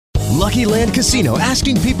Lucky Land Casino,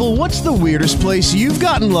 asking people, what's the weirdest place you've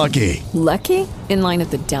gotten lucky? Lucky? In line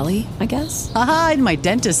at the deli, I guess? Aha, in my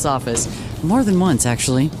dentist's office. More than once,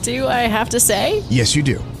 actually. Do I have to say? Yes, you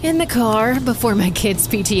do. In the car before my kids'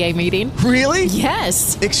 PTA meeting. Really?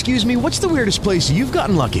 Yes. Excuse me, what's the weirdest place you've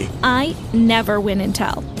gotten lucky? I never win and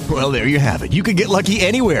tell. Well, there you have it. You can get lucky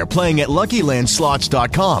anywhere, playing at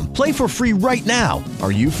LuckyLandSlots.com. Play for free right now.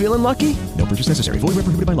 Are you feeling lucky? No purchase necessary. Void where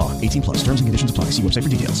prohibited by law. 18 plus. Terms and conditions apply. See website for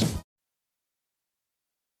details.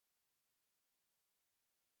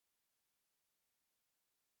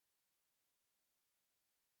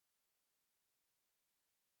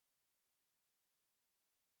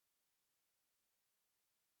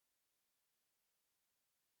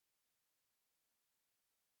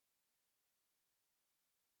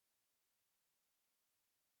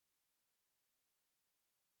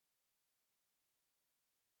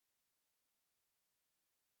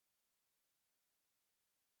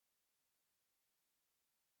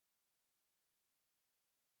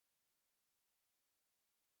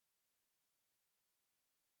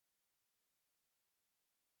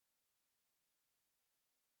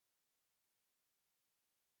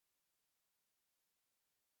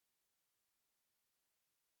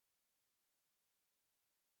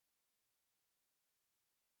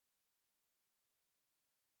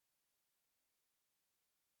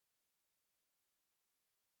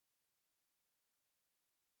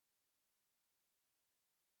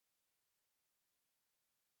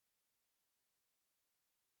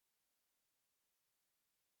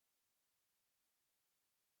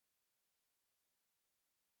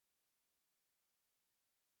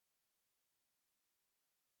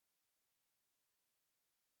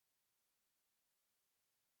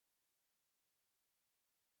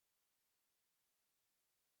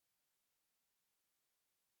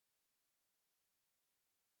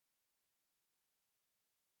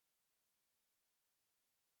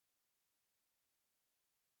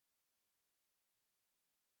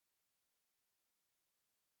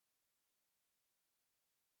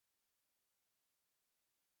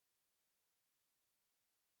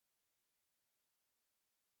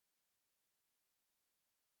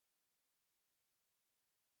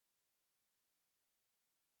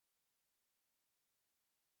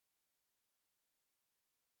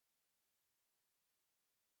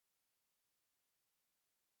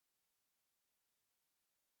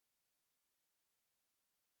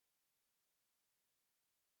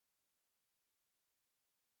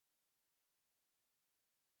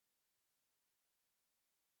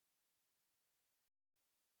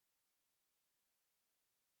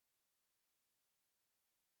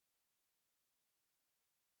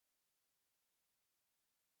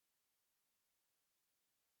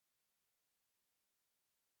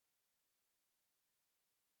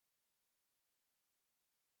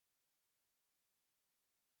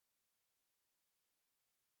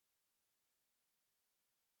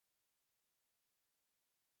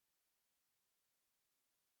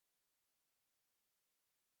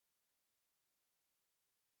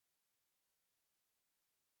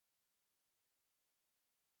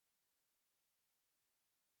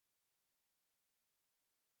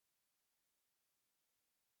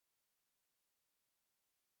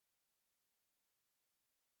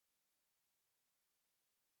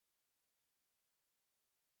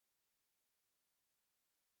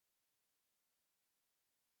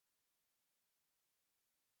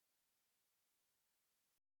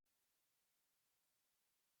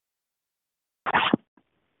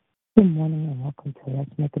 Good morning and welcome to Let's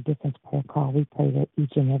Make a Difference prayer call. We pray that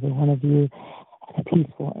each and every one of you had a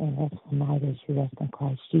peaceful and restful night as you rest in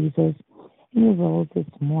Christ Jesus. And you rose this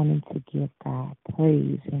morning to give God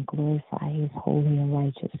praise and glorify his holy and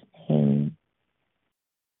righteous name.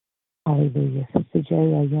 Hallelujah. Sister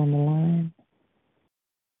Jerry, are you on the line?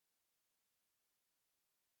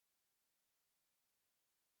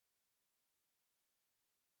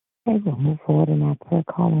 Okay, we'll move forward in our prayer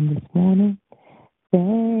call on this morning.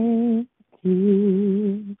 Thank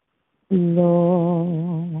you,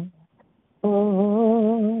 Lord.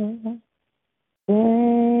 Oh,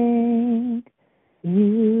 thank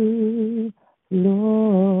you,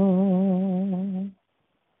 Lord.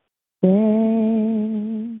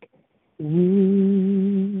 Thank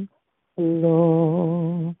you,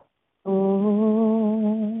 Lord.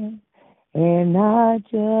 And I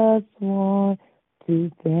just want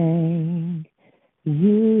to thank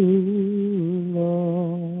you,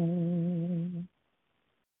 Lord.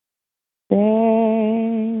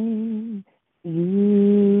 Thank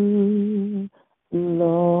you,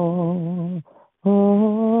 Lord.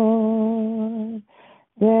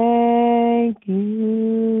 Thank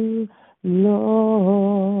you,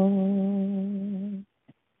 Lord.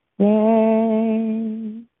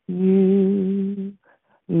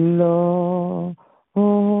 Lord.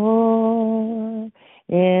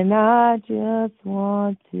 And I just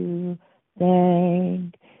want to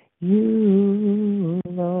thank you,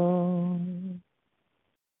 Lord.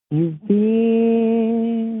 You've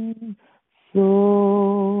been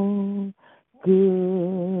so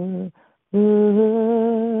good.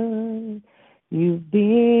 You've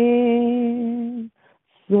been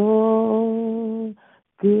so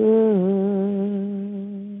good.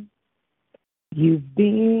 You've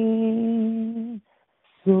been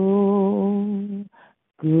so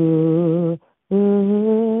good.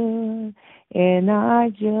 And I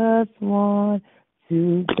just want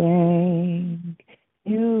to thank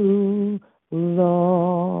you,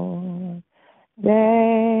 Lord.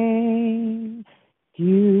 Thank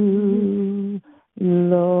you,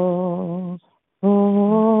 Lord.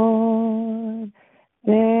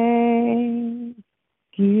 Thank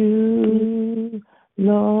you,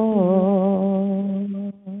 Lord.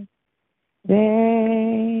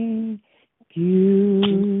 Thank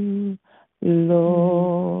you,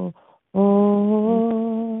 Lord.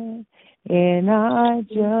 And I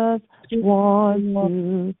just want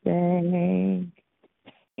to thank.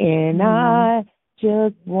 And I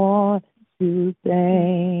just want to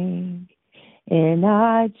thank. And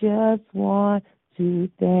I just want to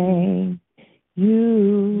thank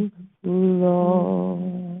you,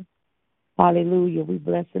 Lord. Hallelujah. We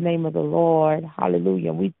bless the name of the Lord.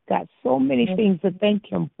 Hallelujah. We've got so many things to thank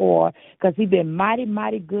him for because he's been mighty,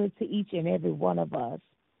 mighty good to each and every one of us.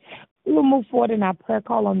 We will move forward in our prayer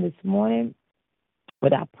call on this morning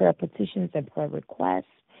with our prayer petitions and prayer requests.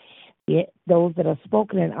 Those that are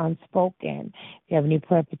spoken and unspoken. If you have any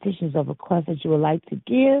prayer petitions or requests that you would like to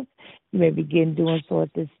give, you may begin doing so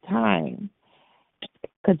at this time.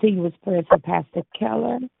 Continuous prayers for Pastor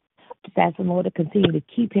Keller. Just ask the Lord to continue to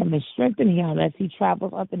keep him and strengthen him as he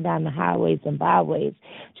travels up and down the highways and byways.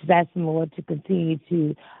 Just ask the Lord to continue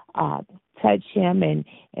to touch him and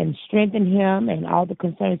strengthen him and all the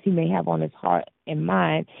concerns he may have on his heart and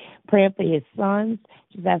mind. Praying for his sons.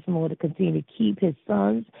 Just ask the Lord to continue to keep his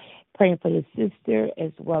sons. Praying for his sister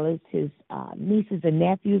as well as his nieces and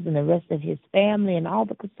nephews and the rest of his family and all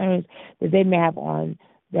the concerns that they may have on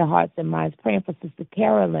their hearts and minds. Praying for Sister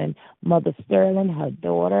Carolyn, Mother Sterling, her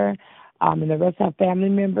daughter, and the rest of her family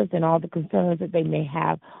members and all the concerns that they may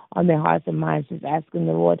have on their hearts and minds. Just asking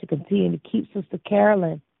the Lord to continue to keep Sister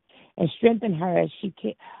Carolyn and strengthen her as she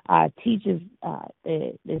teaches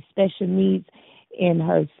the special needs in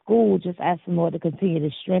her school. Just asking the Lord to continue to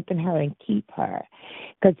strengthen her and keep her.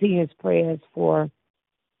 Continuous prayers for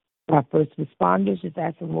our first responders. Just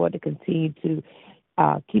asking the Lord to continue to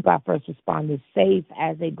keep our first responders safe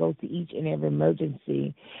as they go to each and every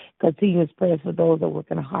emergency. Continuous prayers for those that work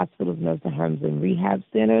in the hospitals, nursing homes, and rehab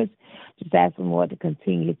centers. Just asking the Lord to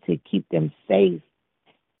continue to keep them safe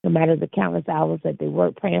no matter the countless hours that they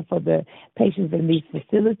work. Praying for the patients in these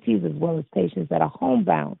facilities as well as patients that are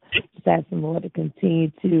homebound. Just asking the Lord to continue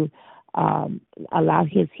to allow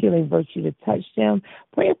his healing virtue to touch them.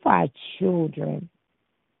 Praying for our children.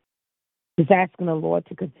 Just asking the Lord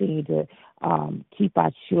to continue to keep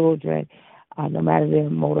our children, no matter their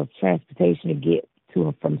mode of transportation, to get to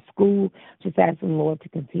and from school. Just asking the Lord to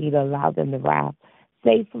continue to allow them to arrive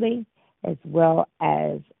safely as well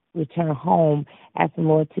as return home. Asking the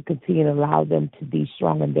Lord to continue to allow them to be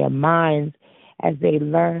strong in their minds as they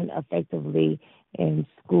learn effectively in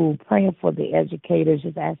school. Praying for the educators,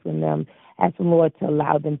 just asking the Lord to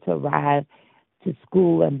allow them to arrive to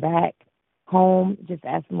school and back home. Just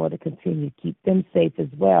asking the Lord to continue to keep them safe as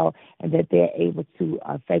well, and that they're able to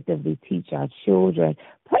effectively teach our children.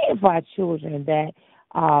 Praying for our children that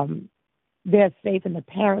they're safe and the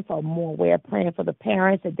parents are more aware. Praying for the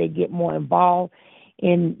parents that they get more involved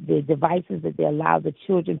in the devices that they allow the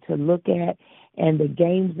children to look at and the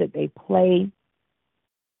games that they play.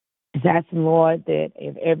 Just asking, Lord, that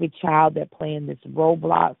if every child that playing this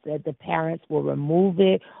Roblox, that the parents will remove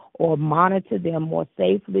it or monitor them more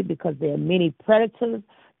safely, because there are many predators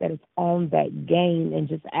that is on that game. And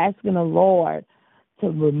just asking the Lord to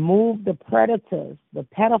remove the predators, the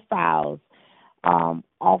pedophiles,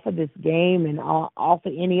 off of this game and off of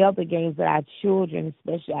any other games that our children,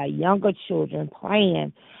 especially our younger children,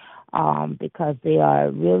 playing, because they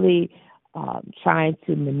are really trying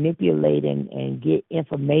to manipulate and get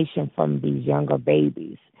information from these younger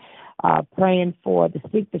babies. Praying for the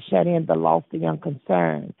sick, the shut-in, the lost, the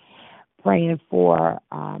unconcerned. Praying for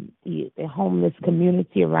the homeless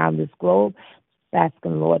community around this globe.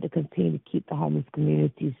 Asking the Lord to continue to keep the homeless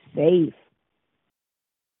community safe.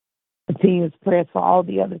 Continuous prayers for all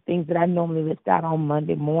the other things that I normally list out on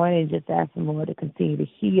Monday morning. Just asking the Lord to continue to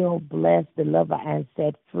heal, bless, deliver, and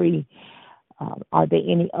set free Are there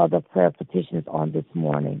any other prayer petitions on this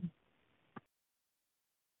morning?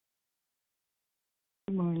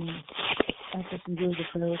 Good morning. I just enjoyed the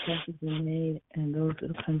prayer requests that have been made and those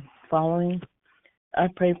that have come following. I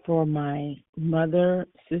pray for my mother,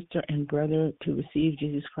 sister, and brother to receive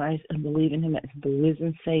Jesus Christ and believe in him as the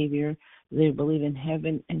risen Savior. They believe in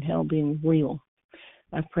heaven and hell being real.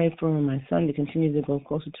 I pray for my son to continue to go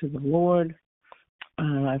closer to the Lord.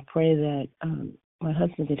 I pray that my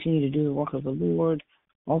husband continue to do the work of the Lord.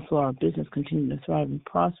 Also, our business continue to thrive and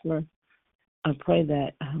prosper. I pray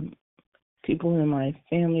that people in my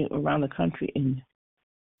family around the country in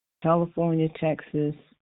California, Texas,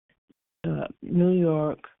 New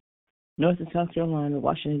York, North and South Carolina,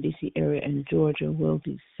 Washington, D.C. area, and Georgia will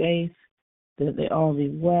be safe, that they all be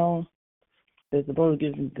well, that the Lord will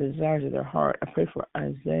give them the desires of their heart. I pray for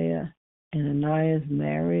Isaiah and Anaya's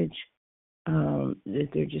marriage, that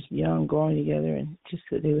they're just young, growing together, and just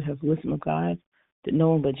that they would have wisdom of God, that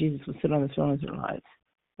no one but Jesus would sit on the throne of their lives.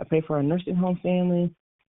 I pray for our nursing home family.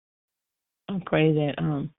 I pray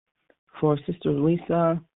that for Sister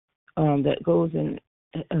Lisa, that goes in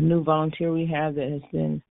a new volunteer we have that has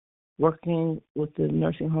been working with the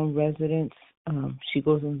nursing home residents. She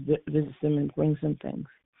goes and visits them and brings them things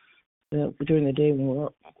during the day when we're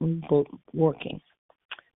both working.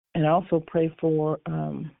 And I also pray for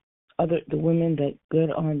the women that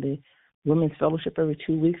get on the Women's Fellowship every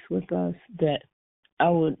 2 weeks with us, that I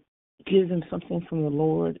would give them something from the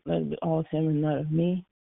Lord, let it be all of him and not of me.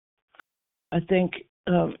 I think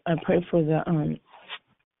I pray for the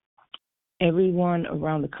everyone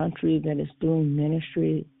around the country that is doing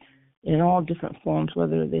ministry in all different forms,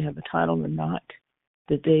 whether they have a title or not,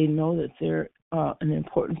 that they know that they're an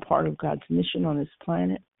important part of God's mission on this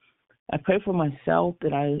planet. I pray for myself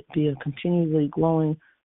that I be a continually growing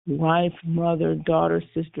wife, mother, daughter,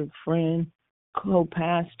 sister, friend,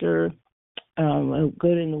 co-pastor,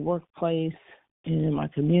 good in the workplace and in my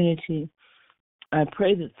community. I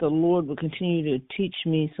pray that the Lord will continue to teach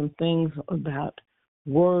me some things about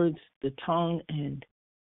words, the tongue, and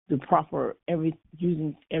the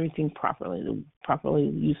using everything properly, the properly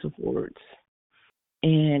use of words.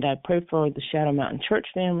 And I pray for the Shadow Mountain Church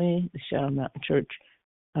family, the Shadow Mountain Church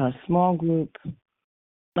small group.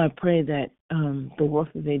 I pray that the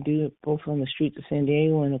work that they do both on the streets of San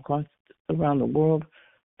Diego and around the world,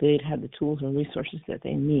 they'd have the tools and resources that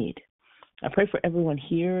they need. I pray for everyone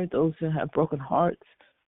here, those who have broken hearts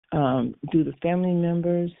due to family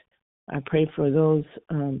members. I pray for those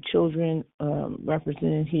children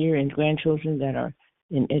represented here and grandchildren that are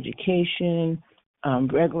in education,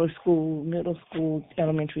 regular school, middle school,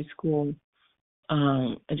 elementary school.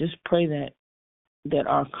 I just pray that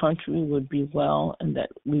our country would be well and that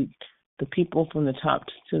the people from the top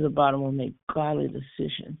to the bottom will make godly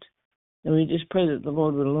decisions. And we just pray that the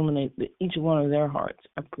Lord would illuminate each one of their hearts.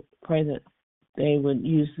 I pray that they would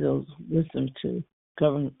use those wisdom to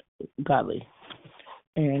govern godly.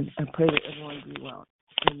 And I pray that everyone be well.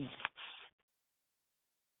 Amen.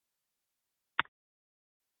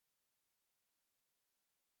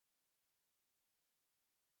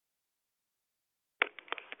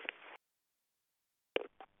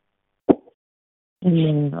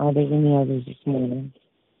 Amen. Are there any others this morning?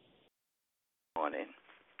 Morning.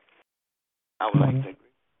 I would like to agree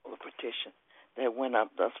with the petition that went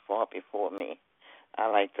up thus far before me. I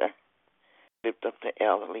like to lift up the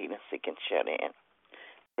elderly and sick and shut in.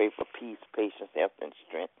 Pray for peace, patience, health, and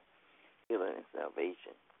strength, healing, and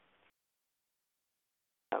salvation.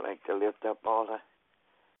 I like to lift up all the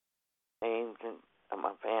names of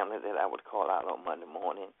my family that I would call out on Monday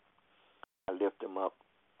morning. I lift them up.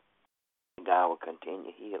 God will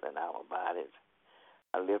continue healing our bodies.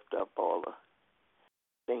 I lift up all the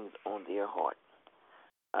things on their heart.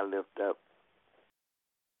 I lift up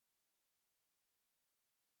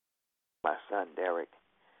my son Derek,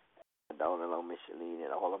 my daughter-in-law Micheline,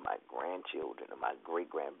 and all of my grandchildren and my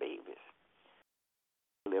great-grandbabies.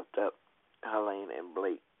 I lift up Helene and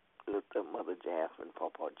Blake. Lift up Mother Jasper and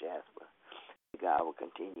Papa Jasper. God will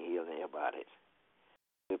continue healing their bodies.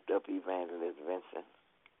 Lift up Evangelist Vincent,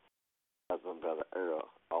 husband, Brother Earl,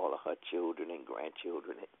 all of her children and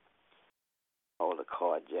grandchildren, and all the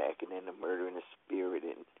carjacking and the murder in the spirit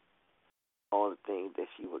and all the things that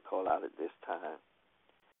she would call out at this time.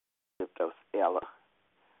 Lift up Ella.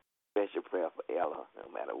 Special prayer for Ella, no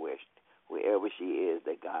matter wherever she is,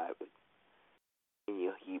 that God would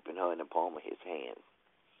continue keeping her in the palm of his hands.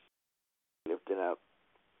 Lifting up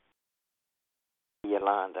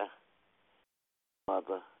Yolanda,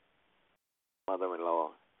 mother-in-law,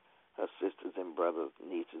 her sisters and brothers,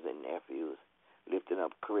 nieces and nephews. Lifting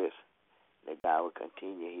up Chris, that God will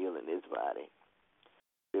continue healing his body.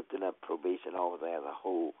 lifting up probation officer as a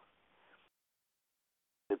whole,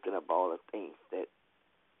 lifting up all the things that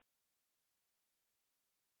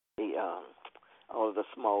all of the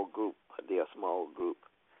small group, their small group,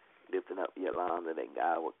 lifting up Yolanda, that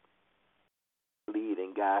God would lead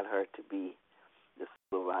and guide her to be the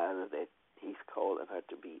supervisor that He's calling her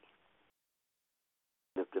to be.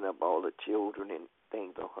 Lifting up all the children and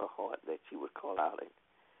things on her heart that she would call out and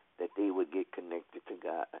that they would get connected to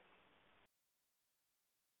God.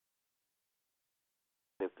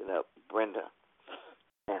 Lifting up Brenda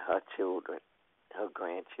and her children, her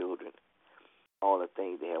grandchildren, all the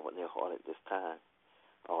things they have on their heart at this time,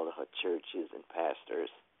 all of her churches and pastors,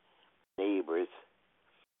 neighbors,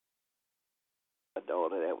 a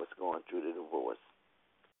daughter that was going through the divorce.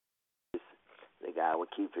 The God would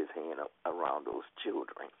keep His hand up around those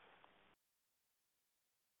children.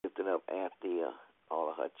 Lifting up Anthea, all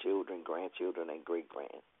of her children, grandchildren, and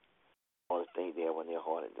great-grand, all the things they have on their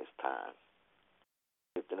heart at this time.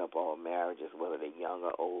 Lifting up all marriages, whether they're young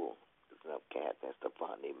or old, lifting up Kathy and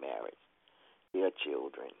Stephon, their marriage, their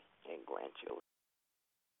children and grandchildren.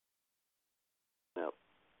 Lifting up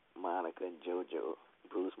Monica and JoJo,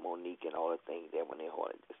 Bruce, Monique, and all the things they have on their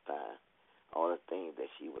heart at this time, all the things that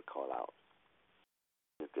she would call out.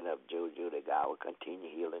 Lifting up JoJo, that God would continue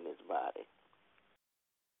healing his body.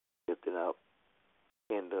 Lifting up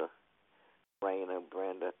Kendra, Raina,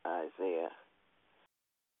 Brenda, Isaiah,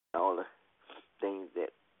 all the things that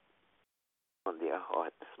on their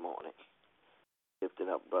heart this morning. Lifting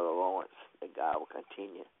up Brother Lawrence, that God will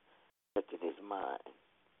continue touching his mind.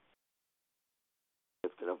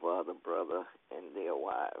 Lifting up other brother and their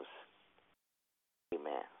wives.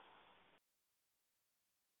 Amen.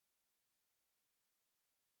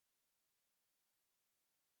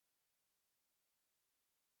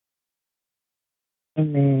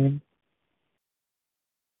 Amen.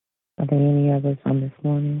 Are there any others on this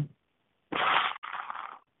morning?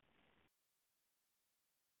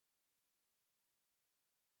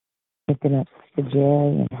 Lifting up Sister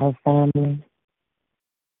Jerry and her family.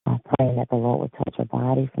 I pray that the Lord would touch her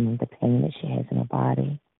body from the pain that she has in her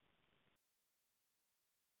body.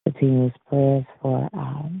 Continuous prayers for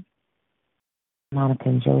Monica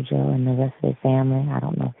and JoJo and the rest of their family. I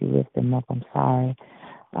don't know if you lift them up. I'm sorry.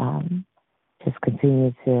 Just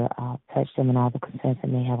continue to touch them and all the concerns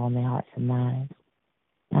that they have on their hearts and minds.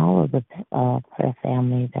 And all of the prayer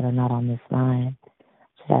families that are not on this line,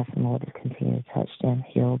 just ask the Lord to continue to touch them,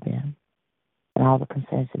 heal them, and all the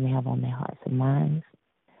concerns that they have on their hearts and minds.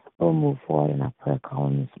 We'll move forward in our prayer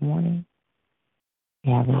calling this morning. If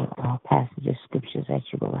you have any passages of scriptures that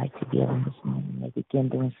you would like to give on this morning, may begin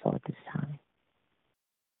doing so at this time.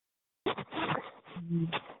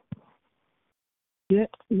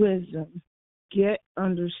 Get wisdom. Get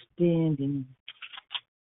understanding.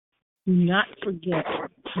 Do not forget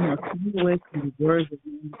to come away from the words of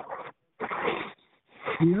men.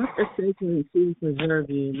 Do not forsake her and she will preserve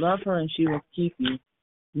you. Love her and she will keep you.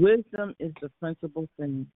 Wisdom is the principal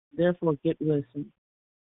thing. Therefore, get wisdom.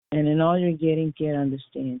 And in all you're getting, get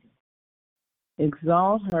understanding.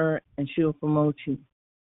 Exalt her and she will promote you.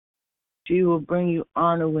 She will bring you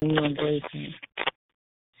honor when you embrace her.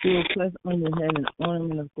 She will place on your head an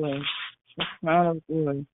ornament of grace, a crown of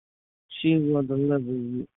glory. She will deliver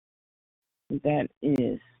you. That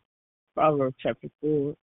is Proverbs chapter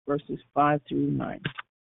 4, verses 5 through 9.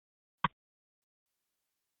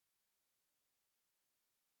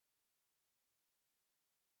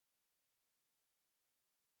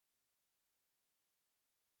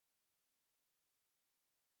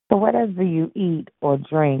 So whatever you eat or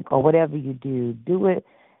drink or whatever you do it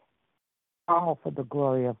all for the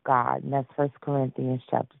glory of God. And that's 1 Corinthians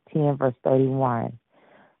chapter 10, verse 31.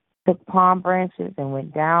 Took palm branches and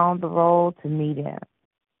went down the road to meet him.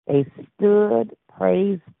 They stood,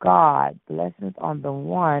 praised God, blessings on the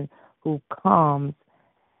one who comes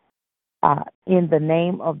in the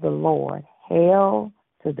name of the Lord. Hail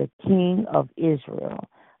to the King of Israel.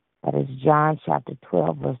 That is John chapter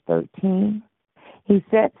 12, verse 13. He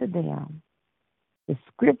said to them, the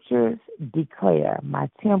scriptures declare my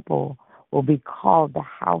temple will be called the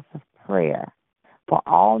house of prayer for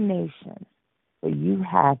all nations, but you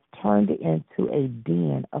have turned it into a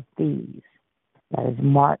den of thieves. That is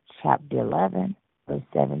Mark chapter 11, verse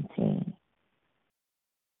 17.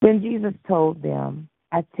 Then Jesus told them,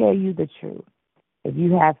 I tell you the truth. If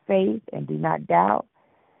you have faith and do not doubt,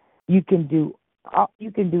 you can do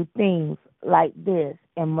things like this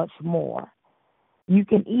and much more. You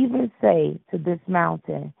can even say to this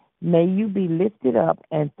mountain, may you be lifted up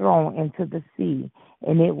and thrown into the sea,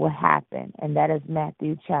 and it will happen. And that is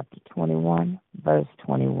Matthew chapter 21, verse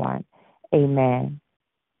 21. Amen.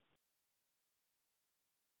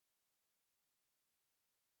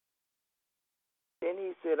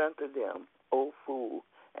 said unto them, O fool,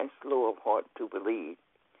 and slow of heart to believe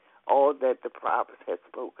all that the prophets had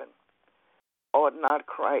spoken. Ought not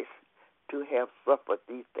Christ to have suffered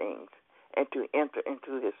these things and to enter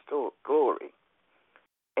into his glory?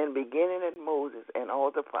 And beginning at Moses and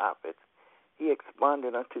all the prophets, he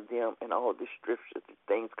expounded unto them in all the scriptures the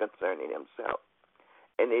things concerning himself.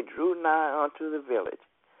 And they drew nigh unto the village,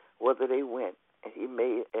 whither they went, and he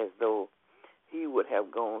made as though he would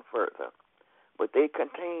have gone further. But they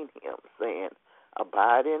contained him, saying,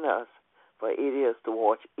 Abide in us, for it is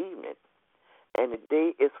towards evening, and the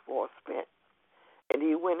day is far spent. And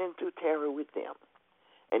he went into terror with them.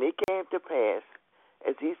 And it came to pass,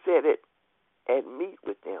 as he said it at meat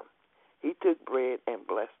with them, he took bread and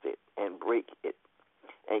blessed it, and brake it,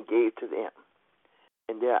 and gave to them.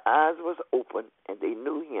 And their eyes was opened, and they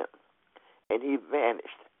knew him, and he vanished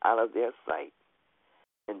out of their sight.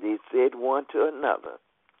 And they said one to another,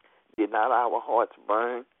 Did not our hearts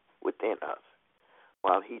burn within us,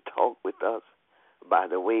 while he talked with us by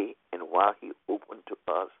the way, and while he opened to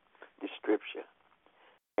us the scripture?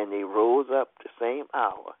 And they rose up the same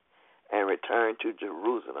hour, and returned to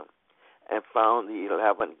Jerusalem, and found the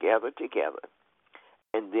 11 gathered together,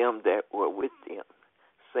 and them that were with them,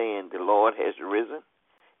 saying, The Lord has risen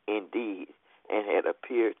indeed, and had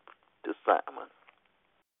appeared to Simon.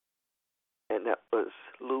 And that was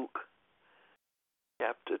Luke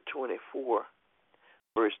chapter 24,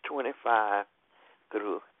 verse 25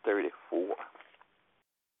 through 34.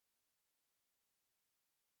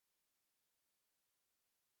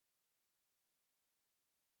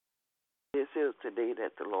 This is the day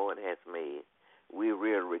that the Lord has made. We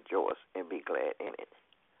will rejoice and be glad in it.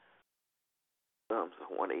 Psalms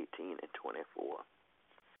 118 and 24.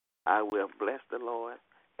 I will bless the Lord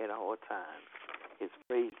at all times. His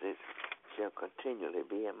praises shall continually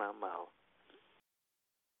be in my mouth.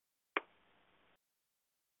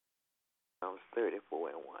 Psalms 34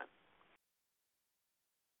 and 1.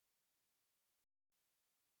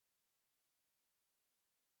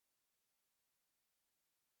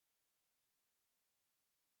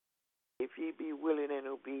 If ye be willing and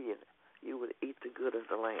obedient, you will eat the good of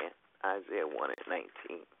the land. Isaiah 1 and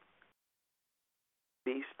 19.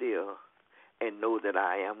 Be still and know that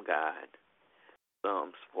I am God.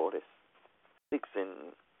 Psalms 46 and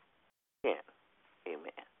 10.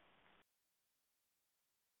 Amen.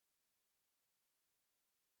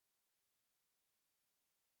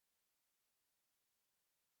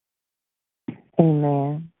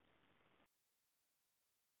 Amen.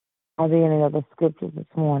 Are there any other scriptures this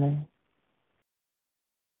morning?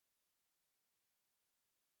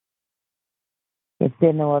 If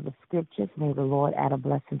there are no other scriptures, may the Lord add a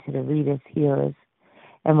blessing to the readers, hearers,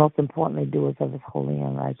 and most importantly, doers of his holy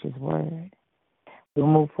and righteous word. We'll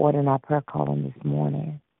move forward in our prayer calling this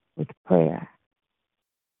morning with prayer.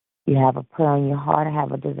 If you have a prayer in your heart,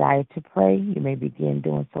 have a desire to pray, you may begin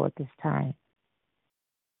doing so at this time.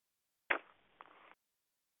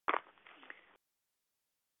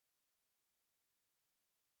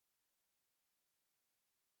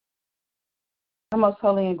 Our most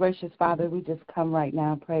holy and gracious Father, we just come right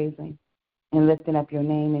now praising and lifting up your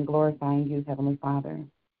name and glorifying you, Heavenly Father.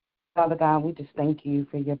 Father God, we just thank you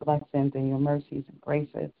for your blessings and your mercies and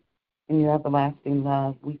graces and your everlasting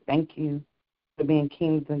love. We thank you for being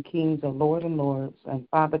kings and kings of Lord and lords. And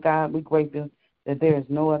Father God, we're grateful that there is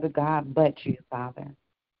no other God but you, Father.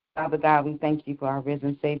 Father God, we thank you for our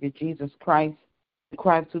risen Savior, Jesus Christ, the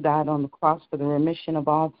Christ who died on the cross for the remission of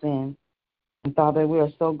all sins. And Father, we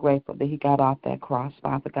are so grateful that he got off that cross,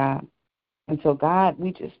 Father God. And so, God,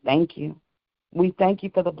 we just thank you. We thank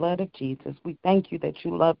you for the blood of Jesus. We thank you that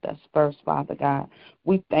you loved us first, Father God.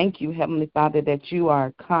 We thank you, Heavenly Father, that you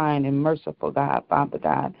are kind and merciful, God, Father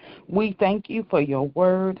God. We thank you for your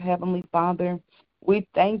word, Heavenly Father. We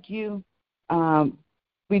thank you.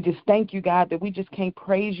 We just thank you, God, that we just can't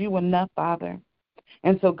praise you enough, Father.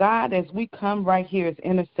 And so, God, as we come right here as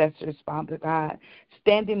intercessors, Father God,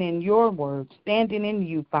 standing in your word, standing in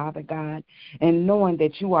you, Father God, and knowing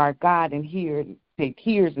that you are God and hears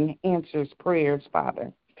and answers prayers,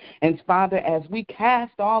 Father. And, Father, as we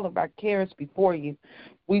cast all of our cares before you,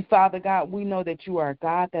 Father God, we know that you are a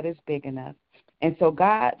God that is big enough. And so,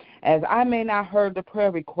 God, as I may not heard the prayer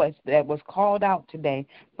request that was called out today,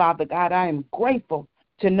 Father God, I am grateful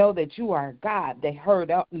to know that you are God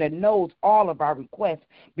that knows all of our requests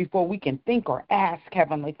before we can think or ask,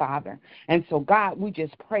 Heavenly Father. And so, God, we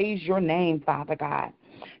just praise your name, Father God.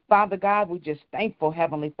 Father God, we're just thankful,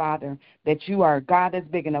 Heavenly Father, that you are a God that's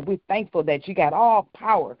big enough. We're thankful that you got all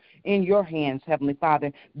power in your hands, Heavenly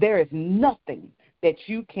Father. There is nothing that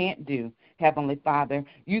you can't do, Heavenly Father.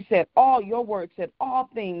 You said your word said all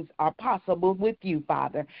things are possible with you,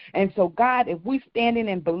 Father. And so, God, if we standing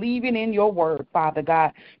and believing in your word, Father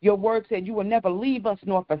God, your word said you will never leave us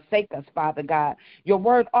nor forsake us, Father God. Your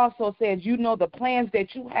word also says you know the plans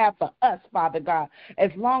that you have for us, Father God.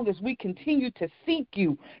 As long as we continue to seek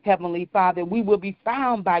you, Heavenly Father, we will be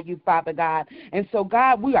found by you, Father God. And so,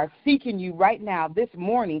 God, we are seeking you right now this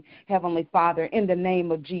morning, Heavenly Father, in the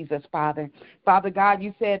name of Jesus, Father. Father God,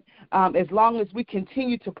 you said as long as we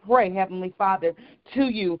continue to pray, Heavenly Father, to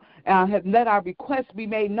you, let our requests be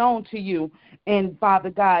made known to you, and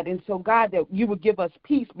Father God. And so, God, that you would give us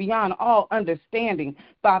peace beyond all understanding,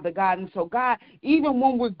 Father God. And so, God, even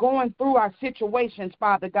when we're going through our situations,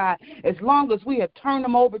 Father God, as long as we have turned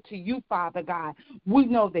them over to you, Father God, we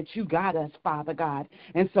know that you got us, Father God.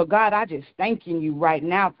 And so, God, I just thanking you right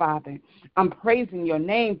now, Father. I'm praising your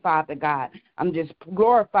name, Father God. I'm just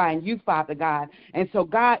glorifying you, Father God. And so,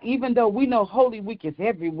 God, even though we know Holy Week is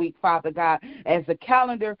every week, Father God, as the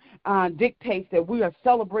calendar dictates that we are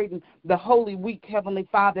celebrating the Holy Week, Heavenly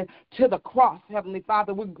Father, to the cross, Heavenly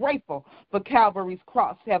Father, we're grateful for Calvary's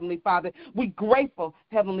cross, Heavenly Father. We're grateful,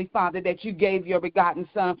 Heavenly Father, that you gave your begotten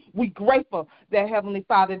Son. We're grateful that, Heavenly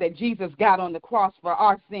Father, that Jesus got on the cross for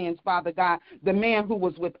our sins, Father God, the man who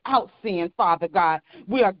was without sin, Father God.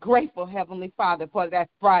 We are grateful, Heavenly Father, for that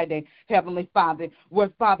Friday, Heavenly Father, where,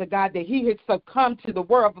 Father God, that he had succumbed to the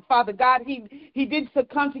world. But, Father God, he did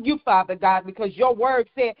succumb to you, Father God, because your word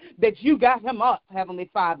said that you got him up, Heavenly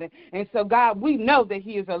Father. And so, God, we know that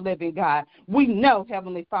he is a living God. We know,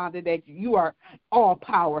 Heavenly Father, that you are all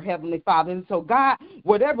power, Heavenly Father. And so, God,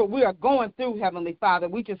 whatever we are going through, Heavenly Father,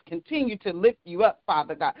 we just continue to lift you up,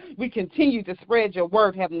 Father God. We continue to spread your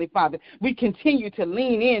word, Heavenly Father. We continue to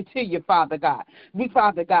lean into you, Father God.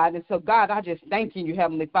 Father God, and so, God, I just thank you,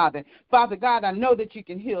 Heavenly Father. Father God, I know that you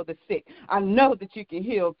can heal the sick. I know that you can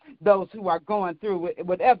heal those who are going through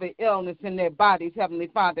whatever illness in their bodies, Heavenly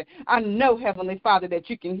Father. I know, Heavenly Father, that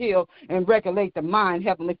you can heal and regulate the mind,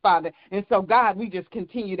 Heavenly Father. And so, God, we just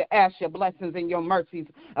continue to ask your blessings and your mercies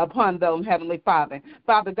upon them, Heavenly Father.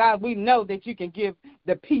 Father God, we know that you can give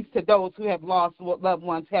the peace to those who have lost loved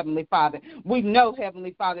ones, Heavenly Father. We know,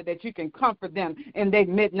 Heavenly Father, that you can comfort them in their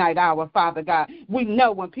midnight hour, Father God. We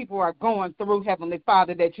know when people are going through, Heavenly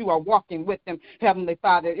Father, that you are walking with them, Heavenly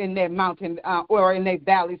Father, in their mountain or in their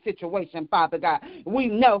valley situation, Father God. We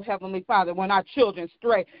know, Heavenly Father, when our children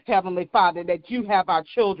stray, Heavenly Father, that you have our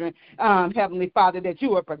children, Heavenly Father, that you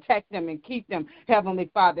will protect them and keep them, Heavenly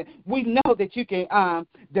Father. We know that you can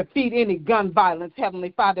defeat any gun violence,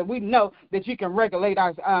 Heavenly Father. We know that you can regulate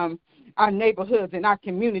our neighborhoods and our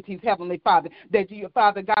communities, Heavenly Father, that you,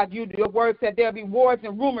 Father God, your word said there'll be wars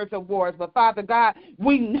and rumors of wars, but Father God,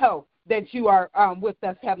 we know that you are with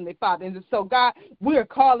us, Heavenly Father. And so, God, we are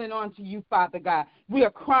calling on to you, Father God. We are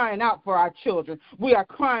crying out for our children. We are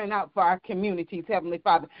crying out for our communities, Heavenly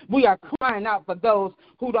Father. We are crying out for those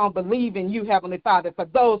who don't believe in you, Heavenly Father, for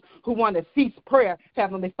those who want to cease prayer,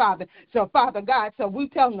 Heavenly Father. So, Father God, so we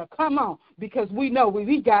tell them to come on, because we know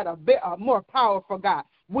we got a more powerful God.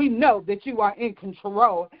 We know that you are in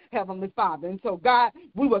control, Heavenly Father. And so, God,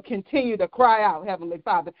 we will continue to cry out, Heavenly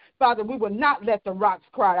Father. Father, we will not let the rocks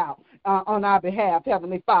cry out on our behalf,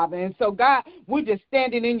 Heavenly Father. And so, God, we're just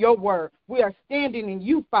standing in your word. We are standing in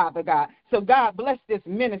you, Father God. So, God, bless this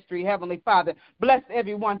ministry, Heavenly Father. Bless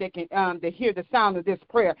everyone that can to hear the sound of this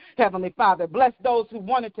prayer, Heavenly Father. Bless those who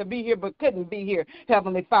wanted to be here but couldn't be here,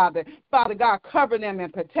 Heavenly Father. Father God, cover them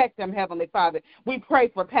and protect them, Heavenly Father. We pray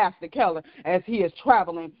for Pastor Keller as he is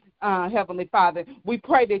traveling. Heavenly Father, we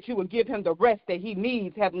pray that you would give him the rest that he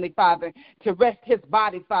needs, Heavenly Father, to rest his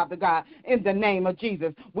body, Father God, in the name of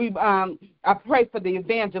Jesus. I pray for the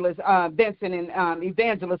evangelist Vincent and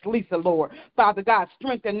evangelist Lisa, Lord. Father God,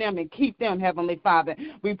 strengthen them and keep them, Heavenly Father.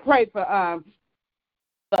 We pray for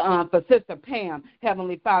Sister Pam,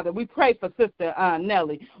 Heavenly Father. We pray for Sister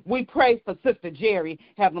Nellie. We pray for Sister Jerry,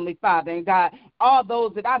 Heavenly Father. And God, all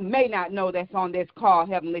those that I may not know that's on this call,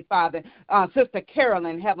 Heavenly Father. Sister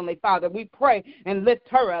Carolyn, Heavenly Father. We pray and lift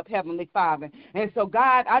her up, Heavenly Father. And so,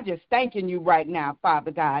 God, I just thanking you right now,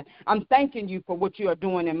 Father God. I'm thanking you for what you are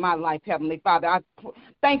doing in my life, Heavenly Father. I'm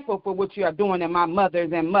thankful for what you are doing in my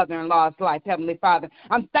mother's and mother-in-law's life, Heavenly Father.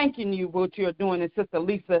 I'm thanking you for what you are doing in Sister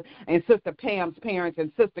Lisa and Sister Pam's parents and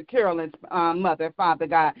Sister Carolyn's mother, Father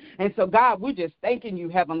God. And so, God, we're just thanking you,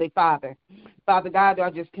 Heavenly Father. Father God, I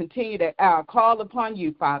just continue to call upon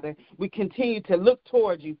you, Father. We continue to look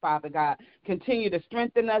towards you, Father God. Continue to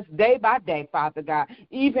strengthen us day by day, Father God,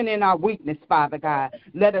 even in our weakness, Father God.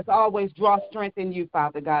 Let us always draw strength in you,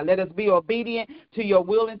 Father God. Let us be obedient to your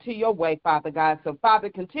will and to your way, Father God. So, Father,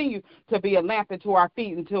 continue to be a lamp unto our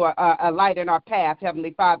feet and to a light in our path,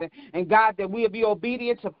 Heavenly Father. And, God, that we will be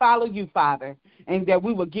obedient to follow you, Father, and that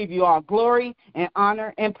we will give you all glory and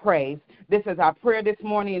honor and praise. This is our prayer this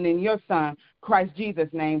morning, and in your Son, Christ Jesus'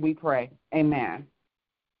 name we pray. Amen.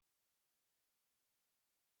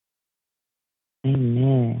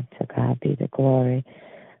 Amen. To God be the glory.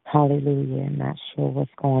 Hallelujah. Not sure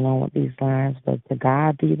what's going on with these lines, but to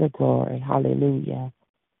God be the glory. Hallelujah.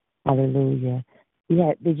 Hallelujah.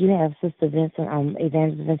 Did you have Sister Vincent,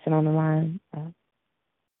 Evangelist Vincent on the line?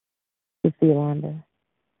 Sister Yolanda?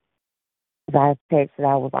 I texted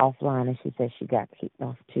I was offline, and she said she got kicked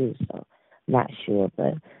off too, so not sure.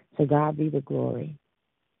 But to God be the glory.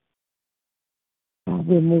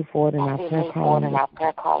 We'll move forward in our prayer call.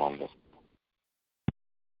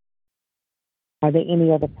 Are there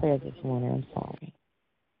any other prayers this morning? I'm sorry.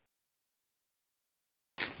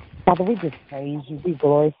 Father, we just praise you. We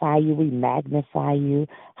glorify you. We magnify you.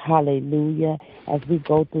 Hallelujah. As we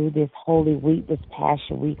go through this holy week, this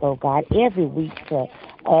Passion Week, oh God, every week to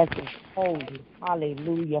us is holy.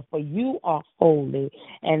 Hallelujah. For you are holy.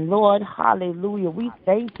 And Lord, hallelujah, we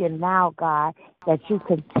thank you now, God, that you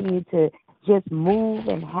continue to just move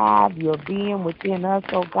and have your being within us,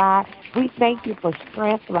 oh God. We thank you for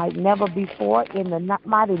strength like never before in the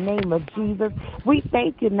mighty name of Jesus. We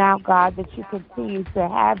thank you now, God, that you continue to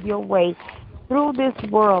have your way through this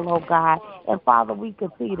world, oh God. And Father, we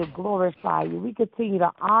continue to glorify you. We continue to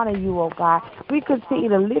honor you, oh God. We continue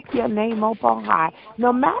to lift your name up on high.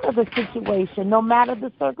 No matter the situation, no matter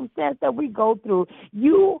the circumstance that we go through,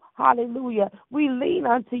 you, hallelujah, we lean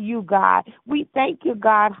unto you, God. We thank you,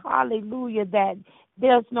 God, hallelujah, that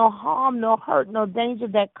there's no harm, no hurt, no danger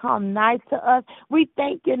that come nigh to us. We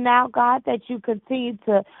thank you now, God, that you continue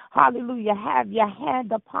to, hallelujah, have your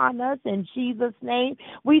hand upon us in Jesus' name.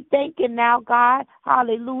 We thank you now, God,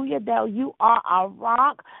 hallelujah, that you are our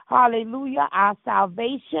rock, hallelujah, our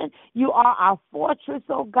salvation. You are our fortress,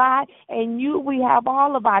 oh God, and you we have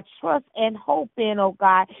all of our trust and hope in, oh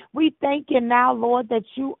God. We thank you now, Lord, that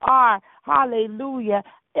you are, hallelujah,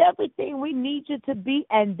 everything we need you to be,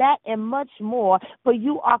 and that and much more, for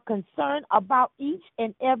you are concerned about each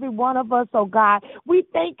and every one of us, oh God. We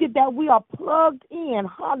thank you that we are plugged in,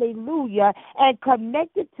 hallelujah, and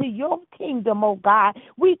connected to your kingdom, oh God.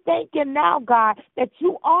 We thank you now, God, that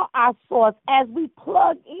you are our source as we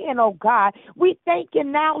plug in, oh God. We thank you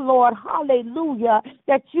now, Lord, hallelujah,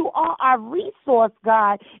 that you are our resource,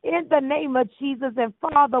 God, in the name of Jesus. And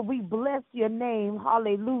Father, we bless your name,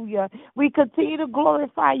 hallelujah. We continue to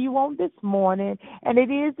glorify you on this morning, and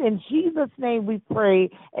it is in Jesus' name we pray.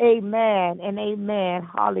 Amen and amen.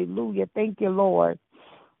 Hallelujah. Thank you, Lord.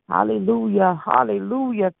 Hallelujah.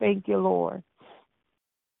 Hallelujah. Thank you, Lord.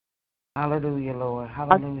 Hallelujah, Lord.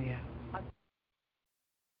 Hallelujah.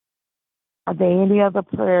 Are there any other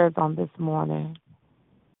prayers on this morning?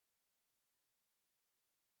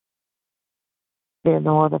 There are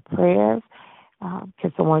no other prayers.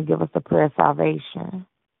 Can someone give us a prayer of salvation?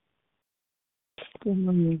 Good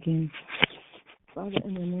morning again. Father,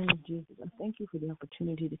 in the name of Jesus, I thank you for the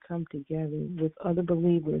opportunity to come together with other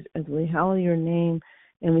believers as we hallow your name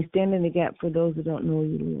and we stand in the gap for those who don't know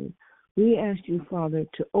you, Lord. We ask you, Father,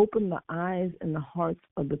 to open the eyes and the hearts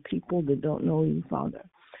of the people that don't know you, Father.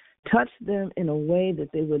 Touch them in a way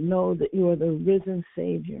that they would know that you are the risen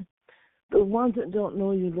Savior. The ones that don't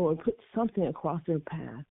know you, Lord, put something across their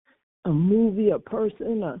path, a movie, a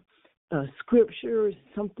person, a scripture,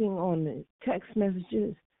 something on the text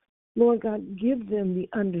messages. Lord God, give them the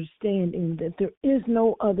understanding that there is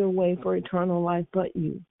no other way for eternal life but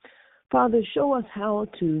you. Father, show us how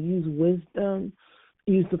to use wisdom,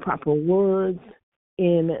 use the proper words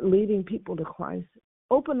in leading people to Christ.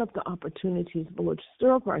 Open up the opportunities, Lord.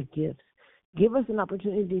 Stir up our gifts. Give us an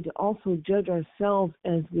opportunity to also judge ourselves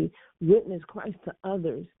as we witness Christ to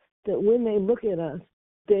others, that when they look at us,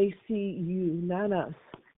 they see you, not us.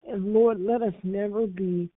 And Lord, let us never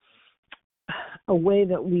be a way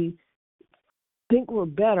that we think we're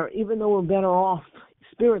better, even though we're better off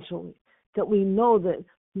spiritually, that we know that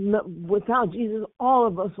without Jesus, all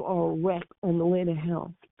of us are a wreck on the way to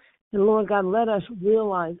hell. And Lord God, let us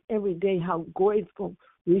realize every day how grateful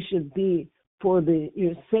we should be for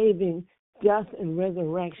your saving death and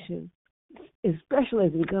resurrection, especially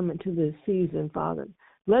as we come into this season, Father.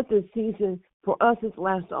 Let this season For us, it's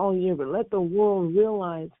lasts all year, but let the world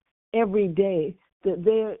realize every day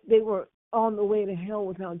that they were on the way to hell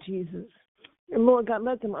without Jesus. And Lord God,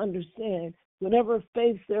 let them understand whatever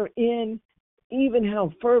faith they're in, even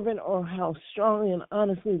how fervent or how strongly and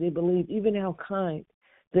honestly they believe, even how kind,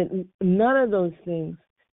 that none of those things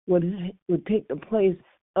would take the place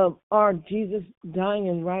of our Jesus dying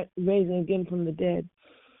and raising again from the dead.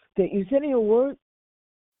 That you said in your word,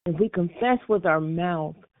 if we confess with our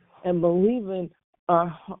mouth and believe in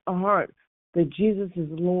our heart that Jesus is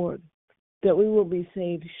Lord, that we will be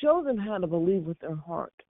saved. Show them how to believe with their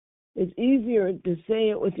heart. It's easier to say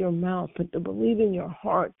it with your mouth, but to believe in your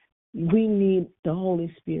heart, we need the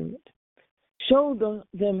Holy Spirit. Show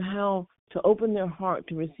them how to open their heart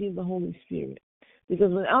to receive the Holy Spirit.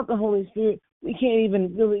 Because without the Holy Spirit, we can't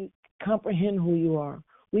even really comprehend who you are.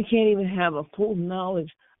 We can't even have a full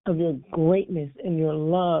knowledge of your greatness and your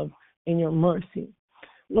love and your mercy.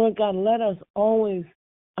 Lord God, let us always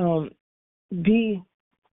be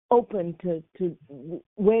open to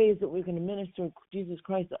ways that we can minister Jesus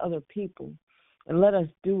Christ to other people. And let us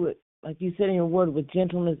do it, like you said in your word, with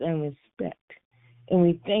gentleness and respect. And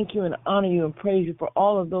we thank you and honor you and praise you for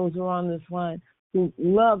all of those who are on this line who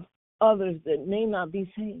love others that may not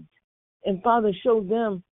be saved. And Father, show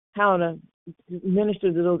them how to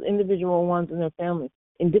minister to those individual ones in their family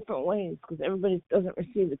in different ways, because everybody doesn't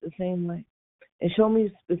receive it the same way. And show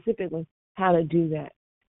me specifically how to do that,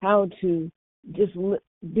 how to just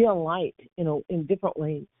be a light, in different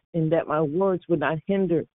ways, and that my words would not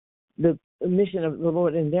hinder the mission of the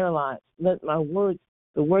Lord in their lives. Let my words,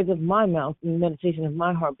 the words of my mouth and the meditation of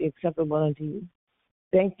my heart be acceptable unto you.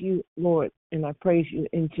 Thank you, Lord, and I praise you.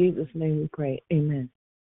 In Jesus' name we pray. Amen.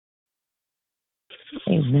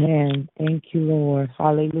 Amen. Thank you, Lord.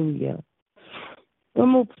 Hallelujah. We'll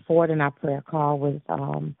move forward in our prayer call with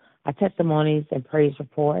our testimonies and praise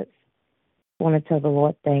reports. I want to tell the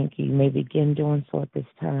Lord thank you. You may begin doing so at this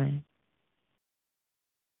time.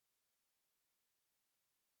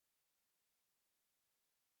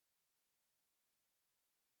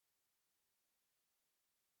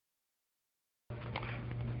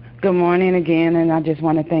 Good morning again, and I just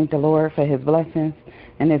want to thank the Lord for his blessings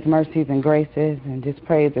and his mercies and graces, and just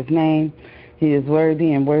praise his name. He is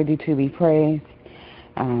worthy and worthy to be praised.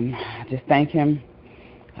 I just thank him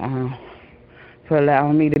for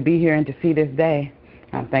allowing me to be here and to see this day.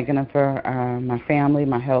 I'm thanking him for my family,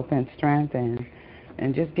 my health and strength,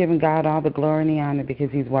 and just giving God all the glory and the honor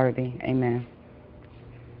because he's worthy. Amen.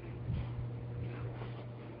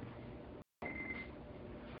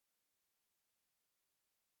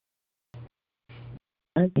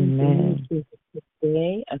 I thank him for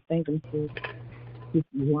today. I thank him for his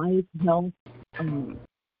life, health.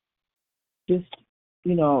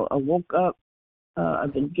 I woke up.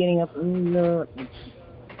 I've been getting up earlier.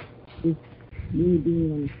 Just me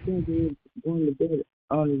being on the schedule, going to bed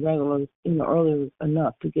on the regular, earlier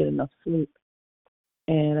enough to get enough sleep.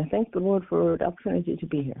 And I thank the Lord for the opportunity to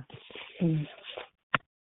be here.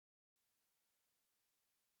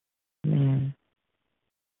 Amen.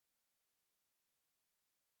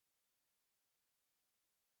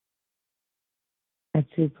 I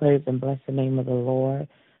too praise and bless the name of the Lord,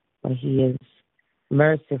 for he is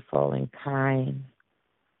merciful and kind.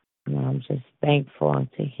 And I'm just thankful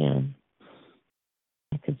unto him.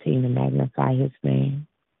 I continue to magnify his name.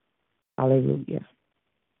 Hallelujah.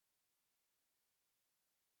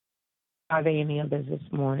 Are there any others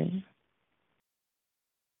this morning?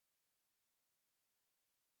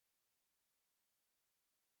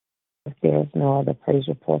 If there is no other praise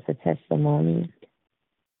reports or testimonies,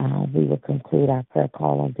 we will conclude our prayer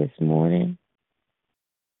call on this morning.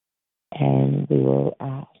 And we will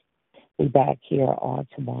be back here on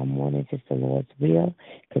tomorrow morning, if it's the Lord's will.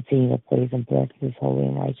 Continue to praise and bless his holy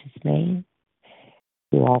and righteous name.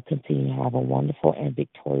 You all continue to have a wonderful and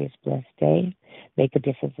victorious, blessed day. Make a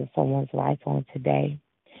difference in someone's life on today.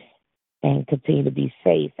 And continue to be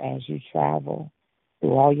safe as you travel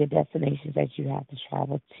through all your destinations that you have to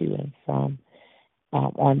travel to and from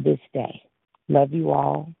on this day. Love you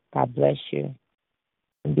all. God bless you.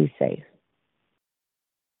 And be safe.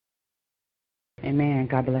 Amen.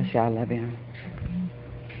 God bless you. I love you.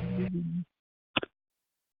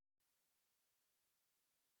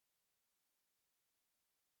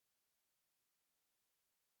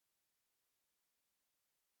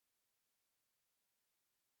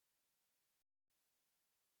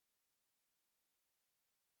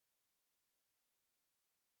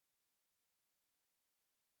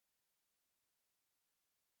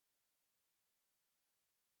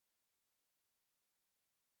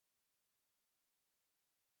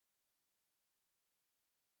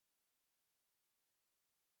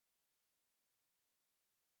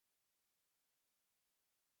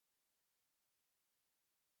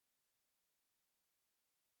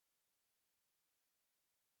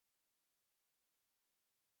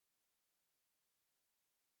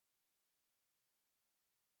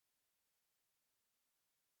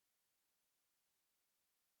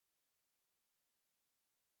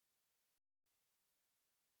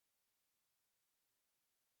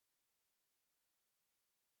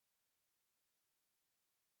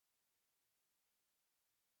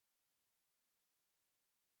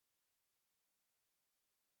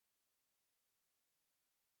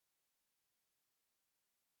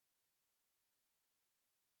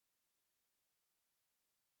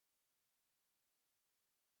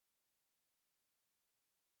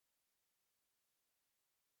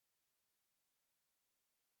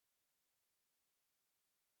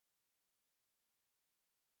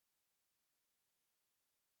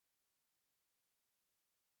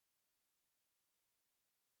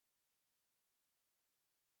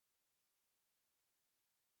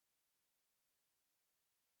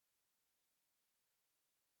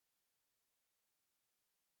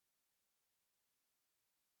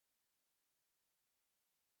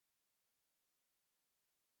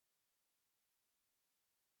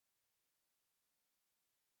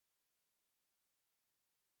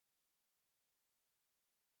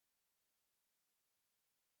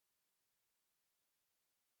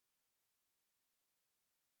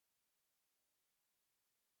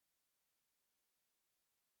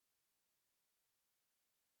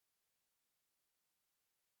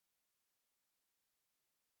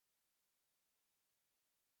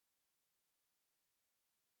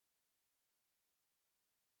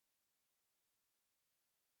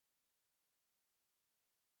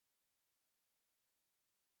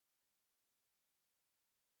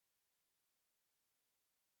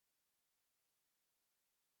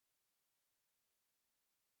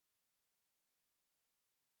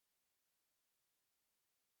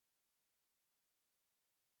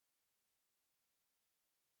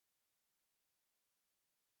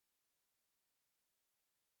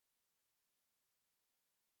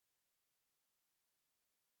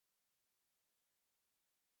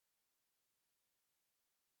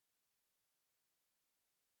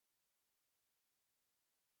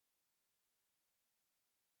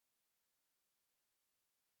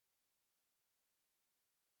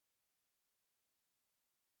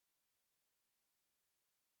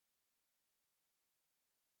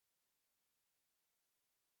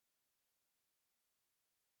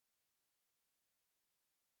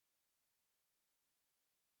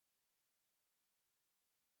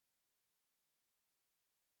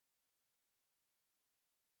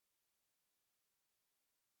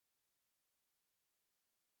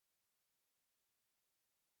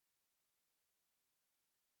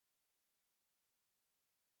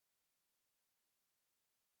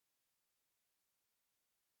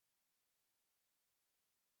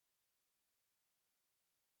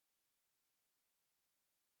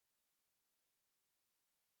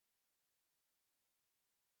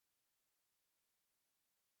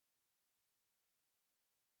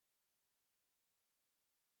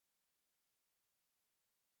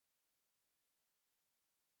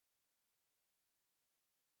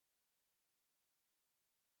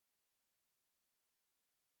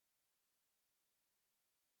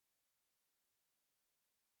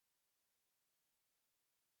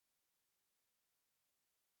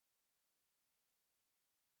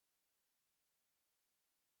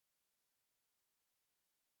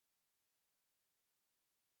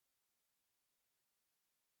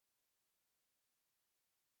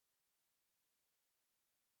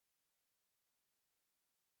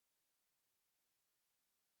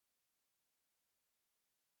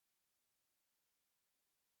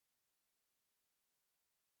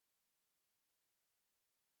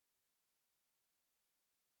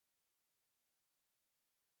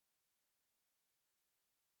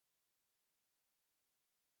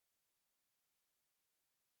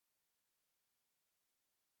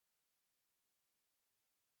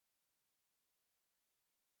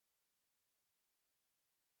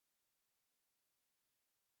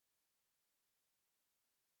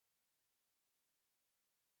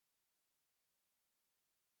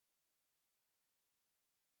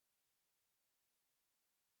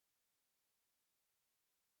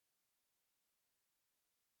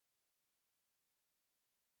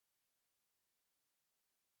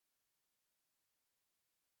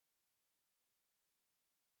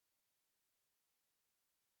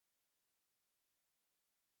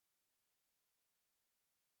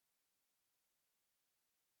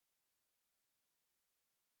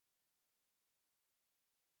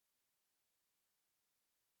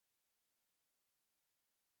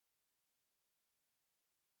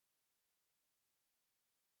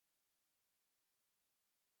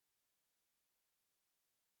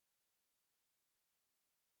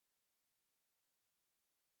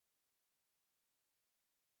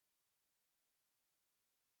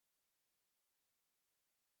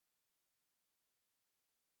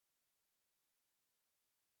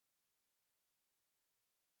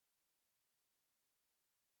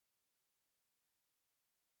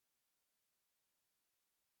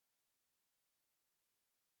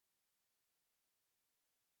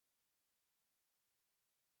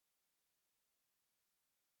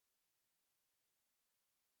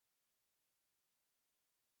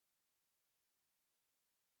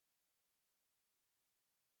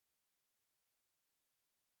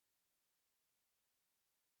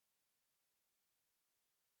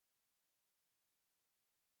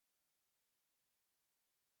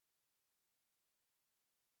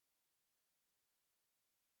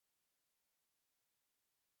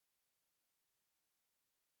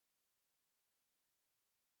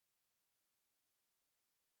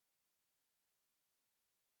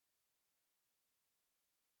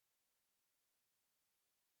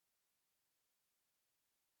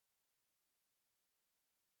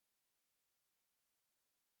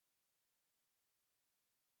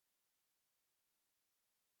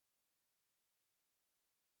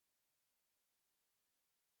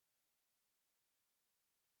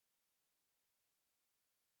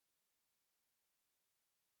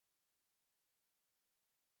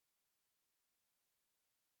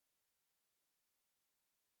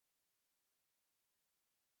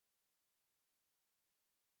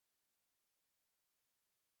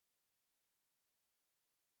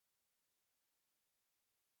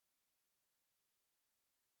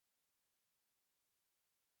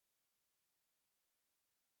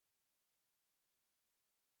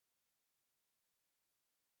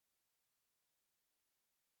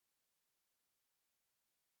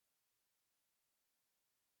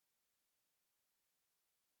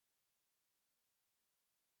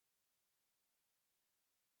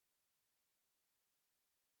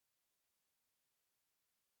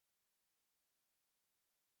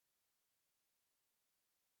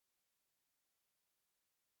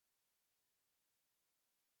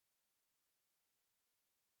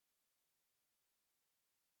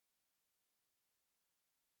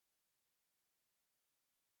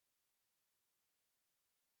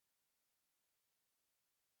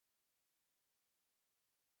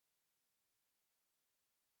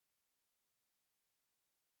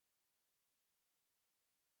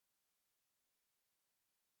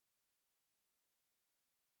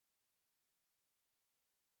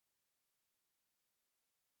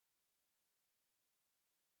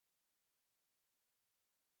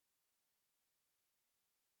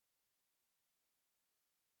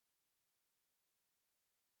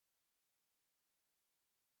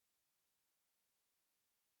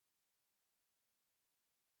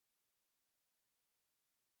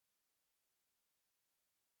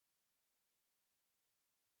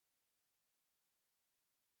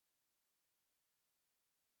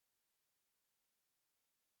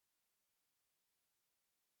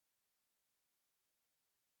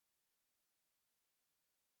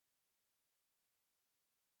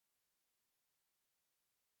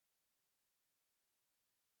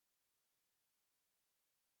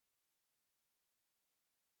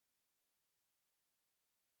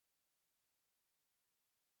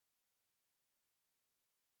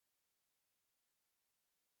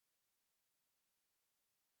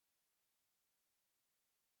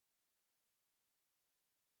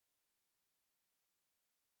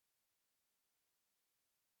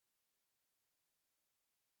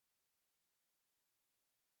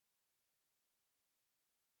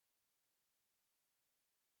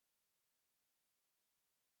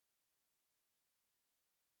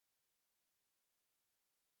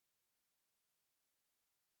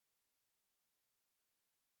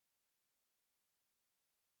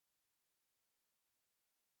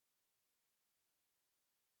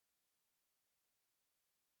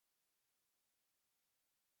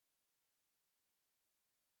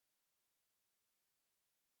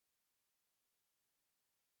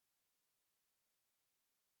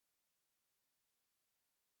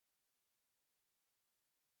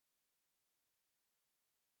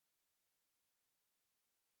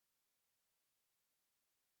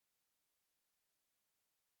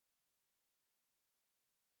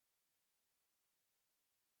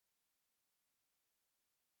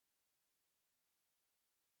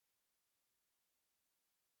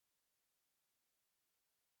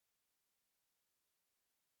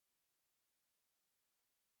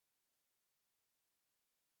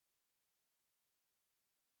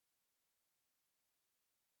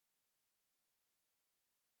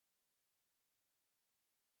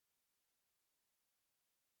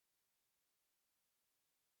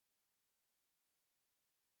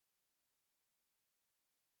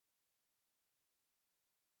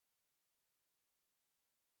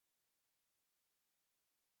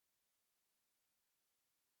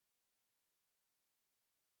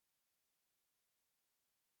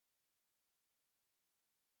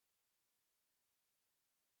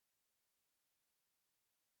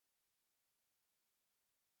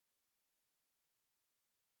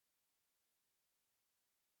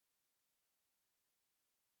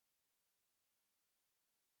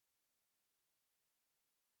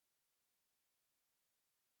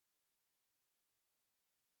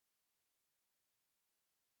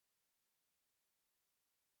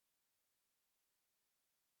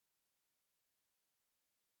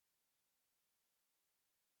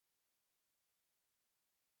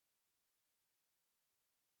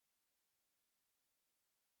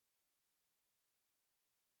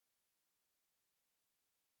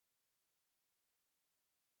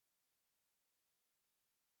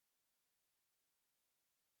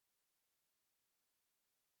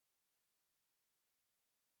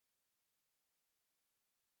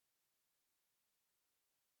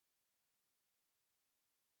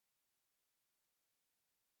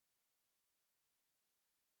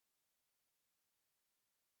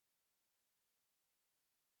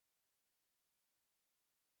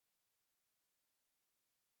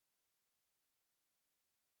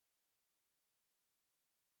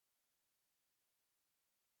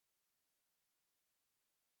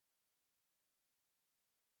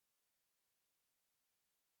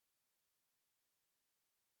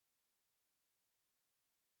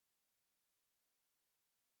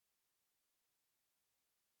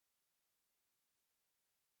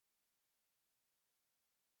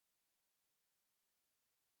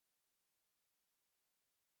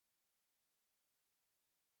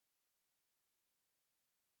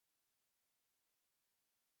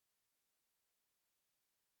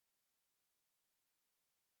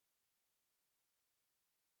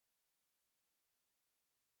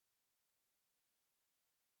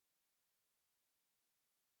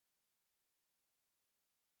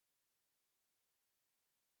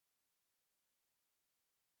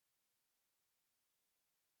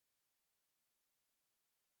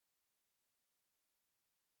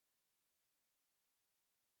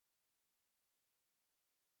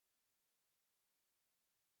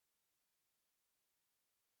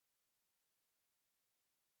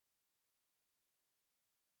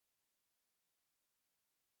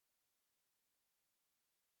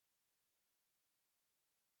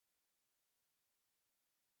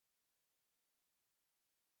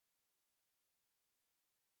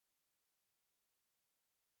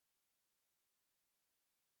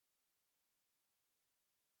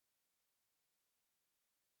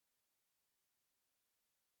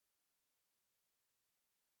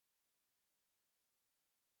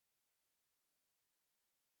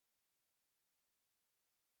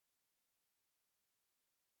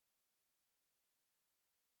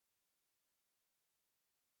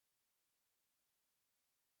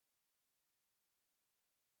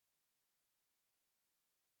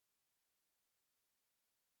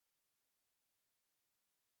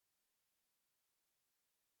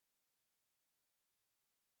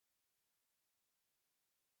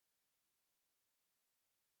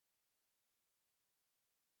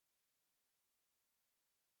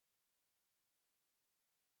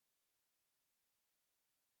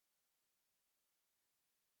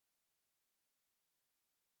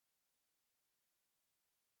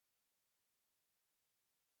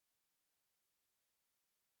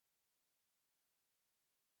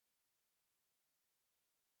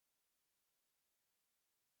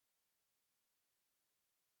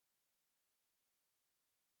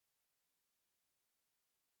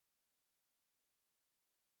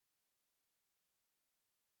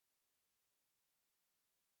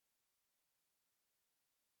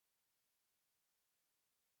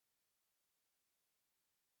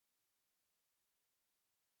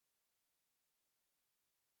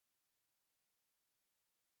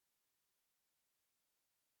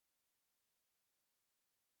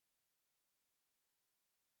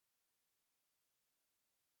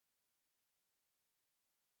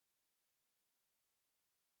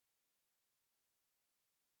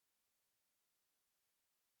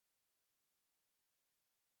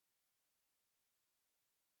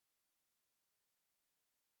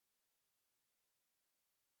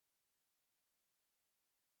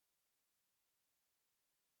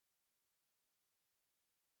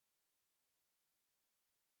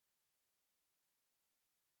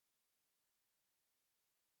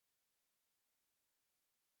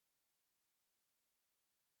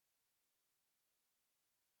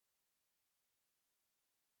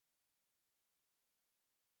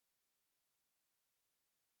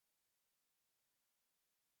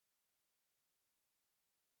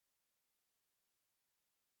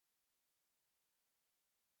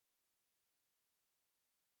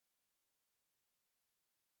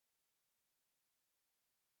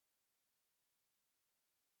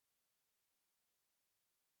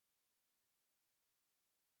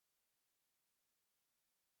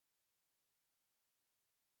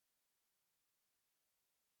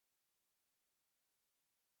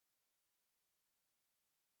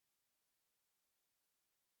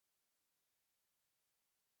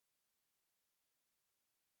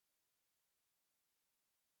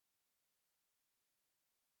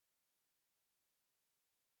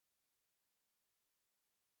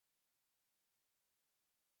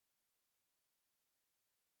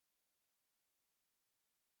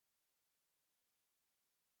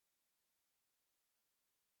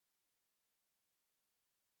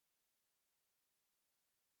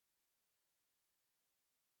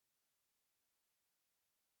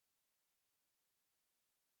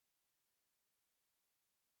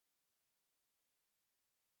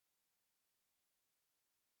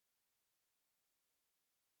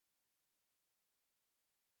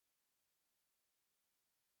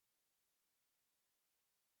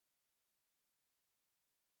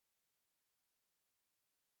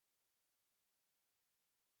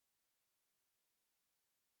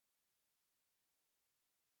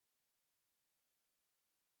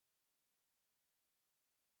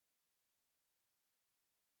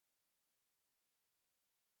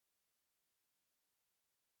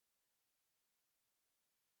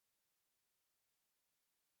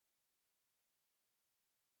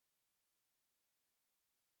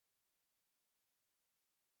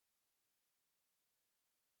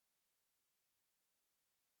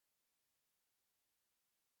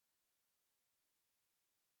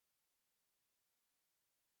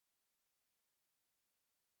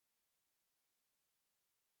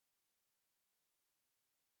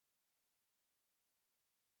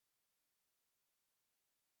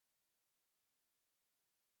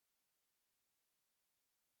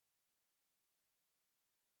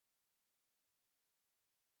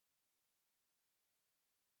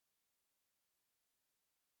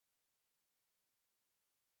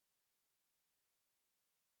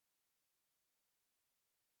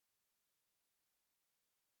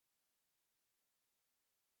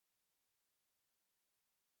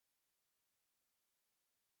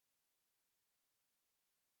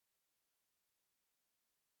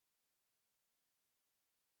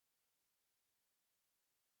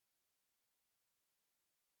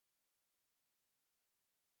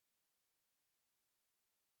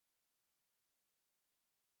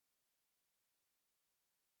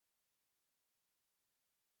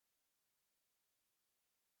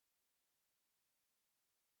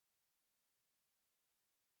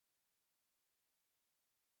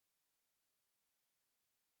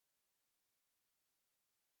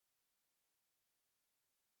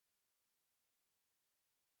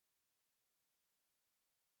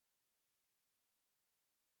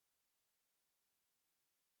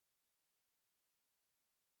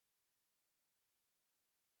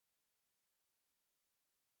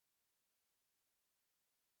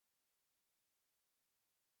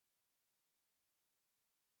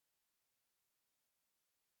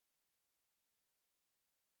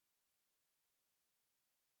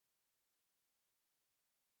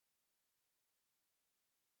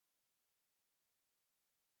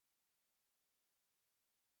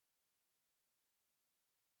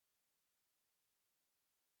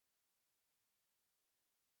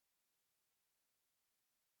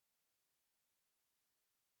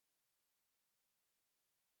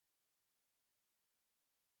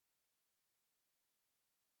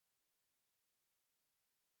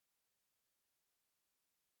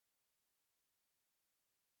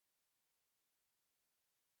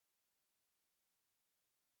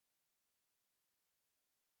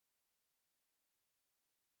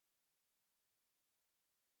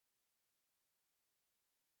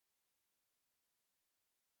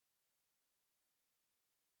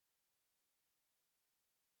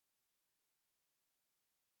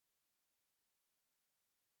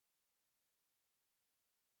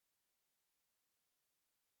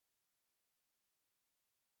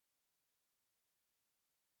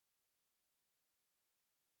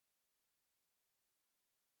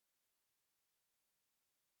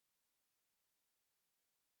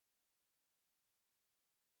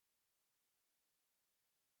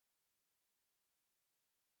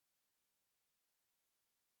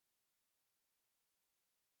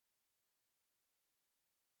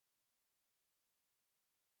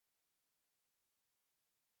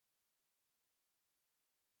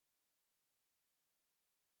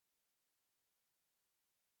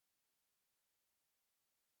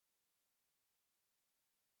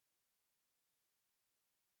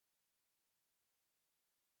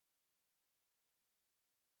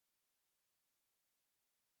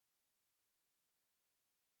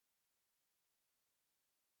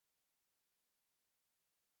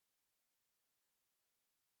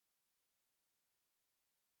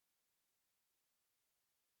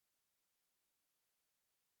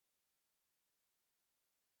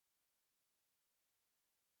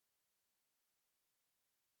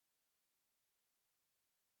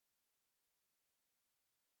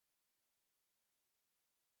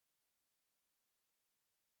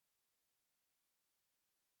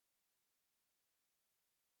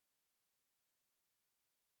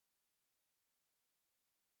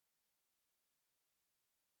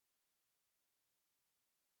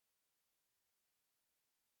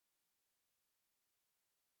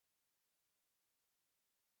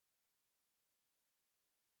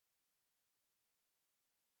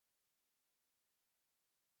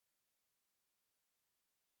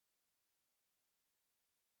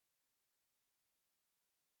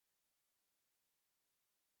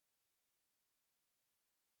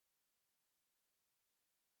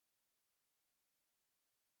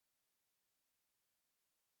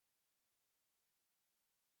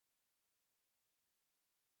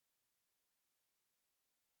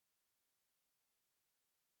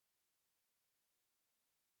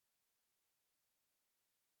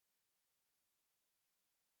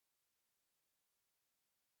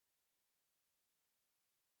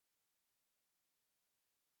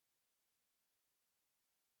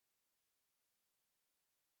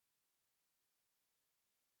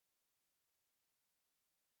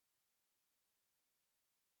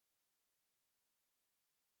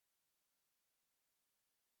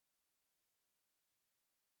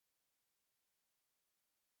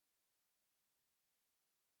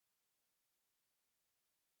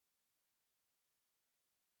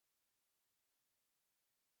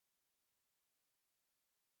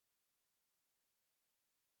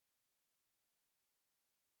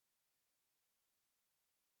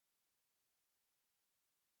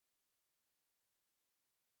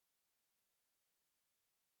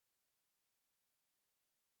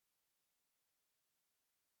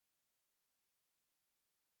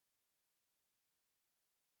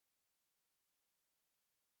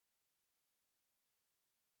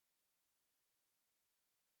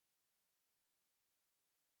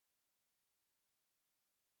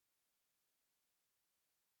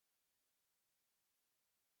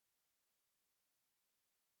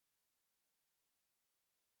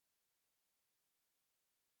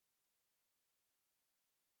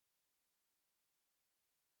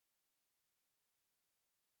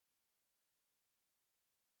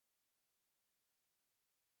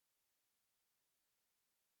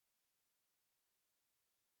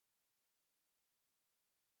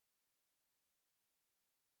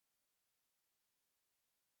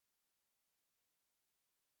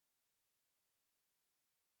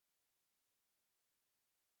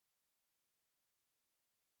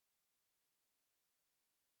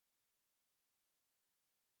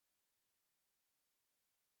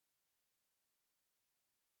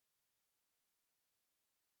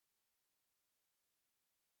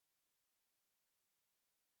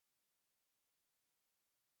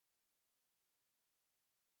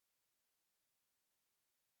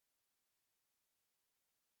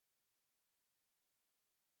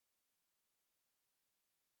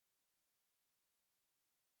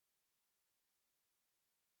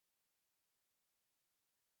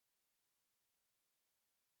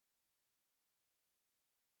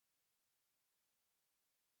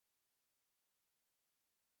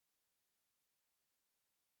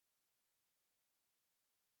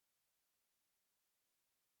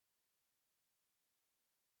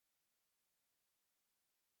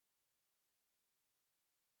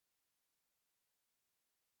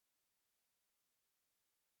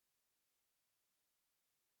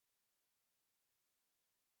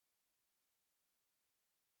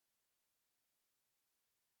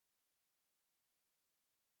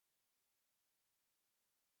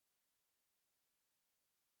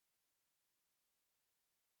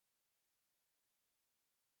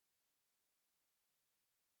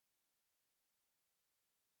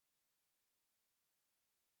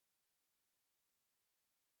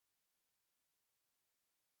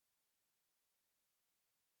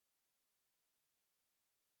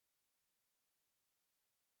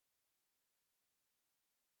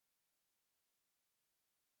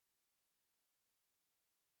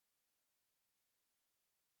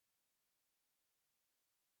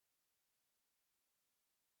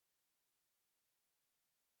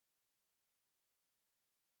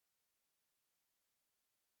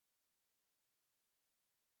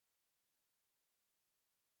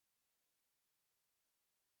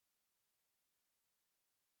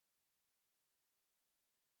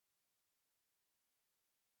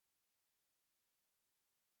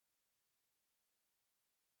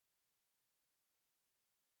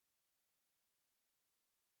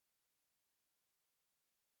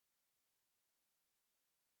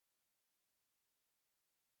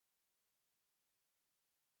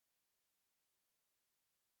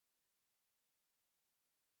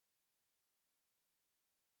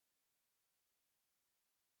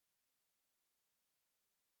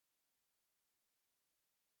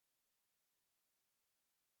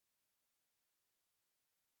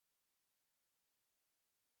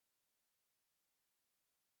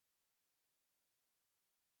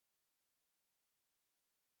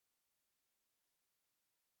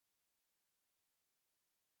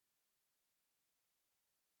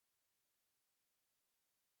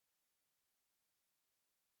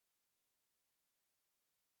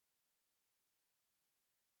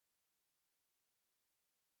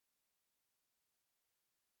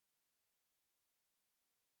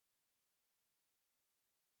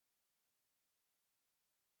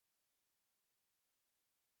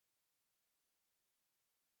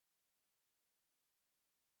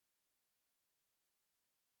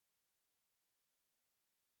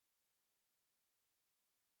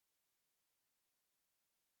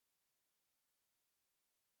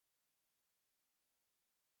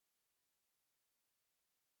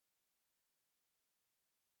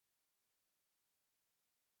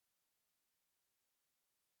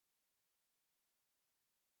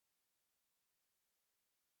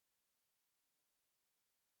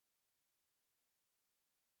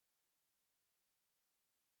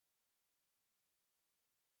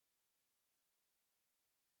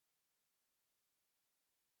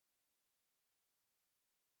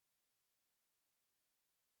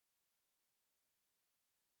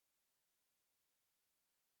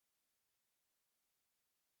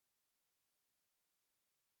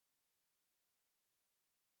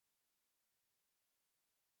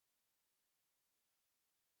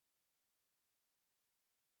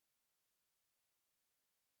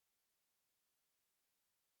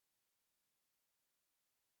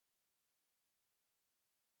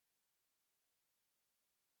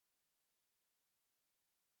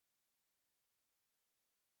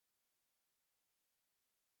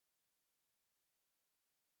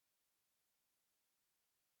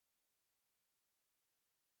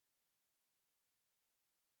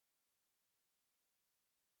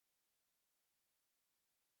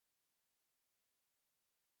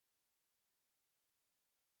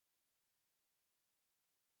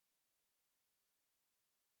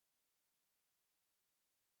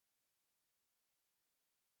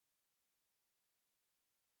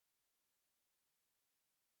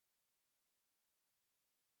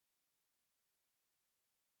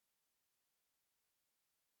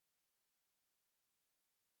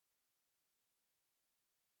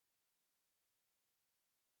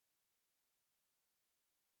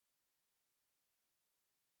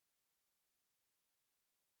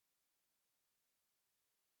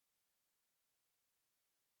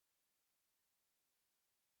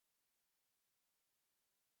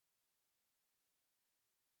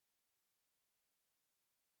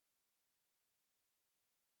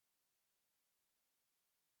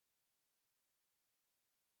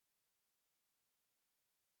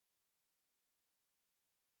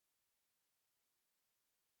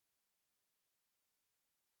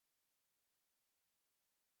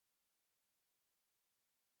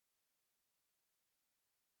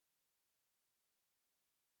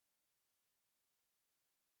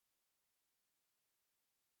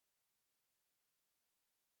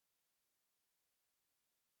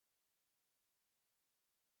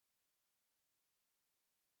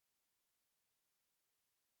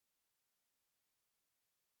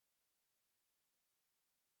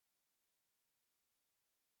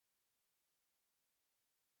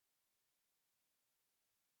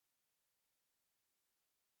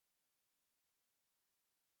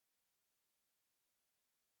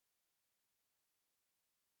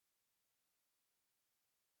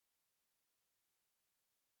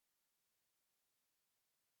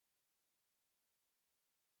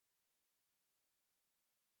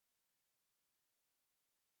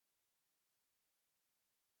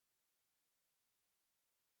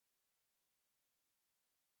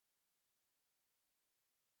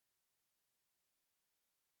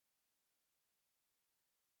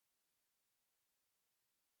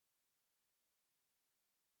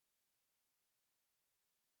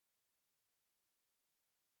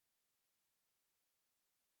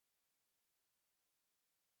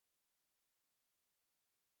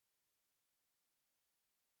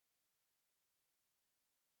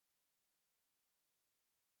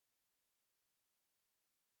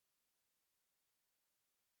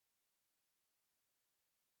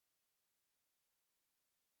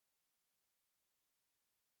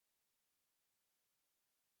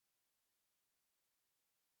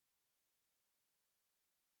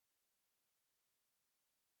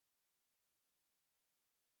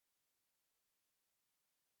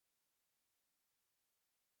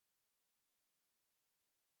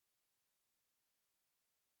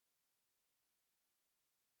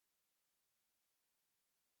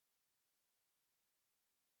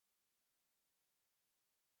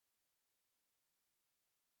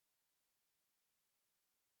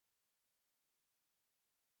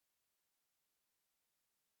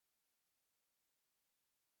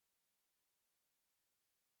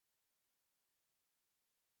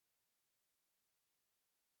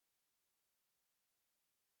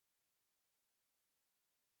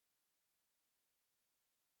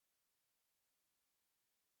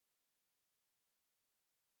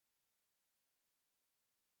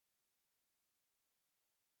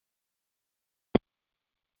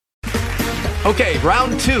 Okay,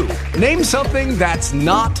 round two. Name something that's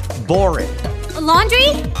not boring. A laundry?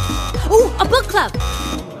 Ooh, a book club.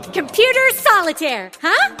 Computer solitaire,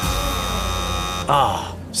 huh?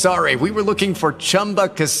 Ah, sorry, we were looking for Chumba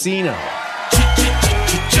Casino.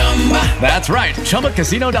 That's right,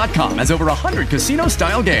 ChumbaCasino.com has over 100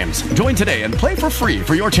 casino-style games. Join today and play for free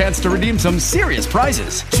for your chance to redeem some serious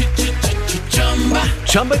prizes.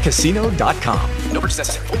 ChumbaCasino.com. No purchase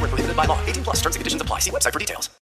necessary. Void where prohibited by law. 18+ terms and conditions apply. See website for details.